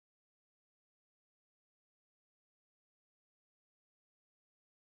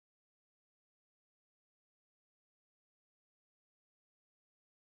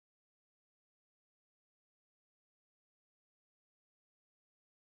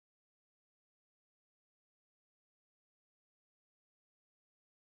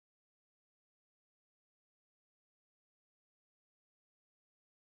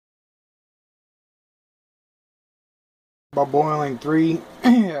by boiling 3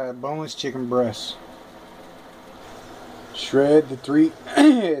 boneless chicken breasts. Shred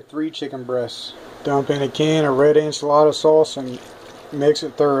the 3 chicken breasts. Dump in a can of red enchilada sauce and mix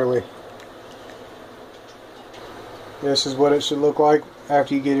it thoroughly. This is what it should look like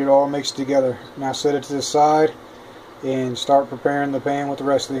after you get it all mixed together. Now set it to the side and start preparing the pan with the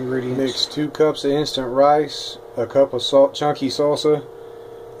rest of the ingredients. Mix 2 cups of instant rice, a cup of chunky salsa,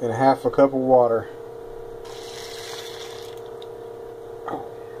 and half a cup of water.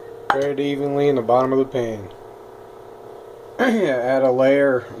 Spread it evenly in the bottom of the pan. Add a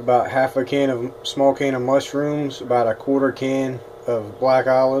layer, about half a small can of mushrooms, about a quarter can of black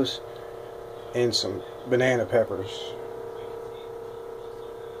olives, and some banana peppers.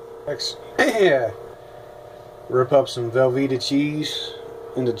 Next, rip up some Velveeta cheese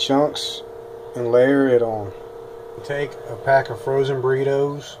into chunks and layer it on. Take a pack of frozen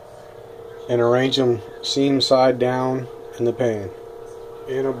burritos and arrange them seam side down in the pan.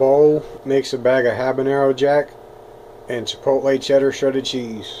 In a bowl, mix a bag of habanero jack and chipotle cheddar shredded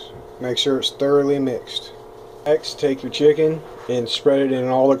cheese. Make sure it's thoroughly mixed. Next, take your chicken and spread it in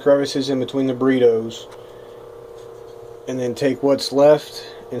all the crevices in between the burritos. And then take what's left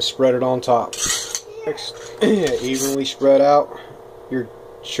and spread it on top. Next, evenly spread out your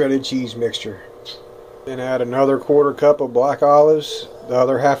shredded cheese mixture. Then add another quarter cup of black olives, the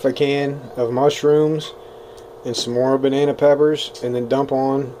other half a can of mushrooms, and some more banana peppers, and then dump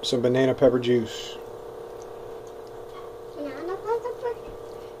on some banana pepper juice.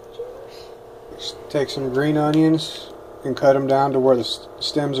 Take some green onions and cut them down to where the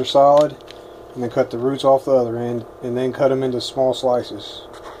stems are solid, and then cut the roots off the other end, and then cut them into small slices.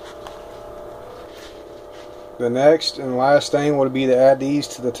 The next and last thing would be to add these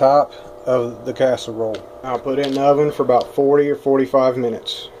to the top of the casserole. Now put it in the oven for about 40 or 45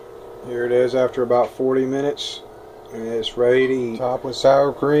 minutes. Here it is after about 40 minutes, and it's ready to eat. Top with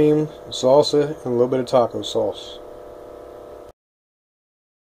sour cream, salsa, and a little bit of taco sauce.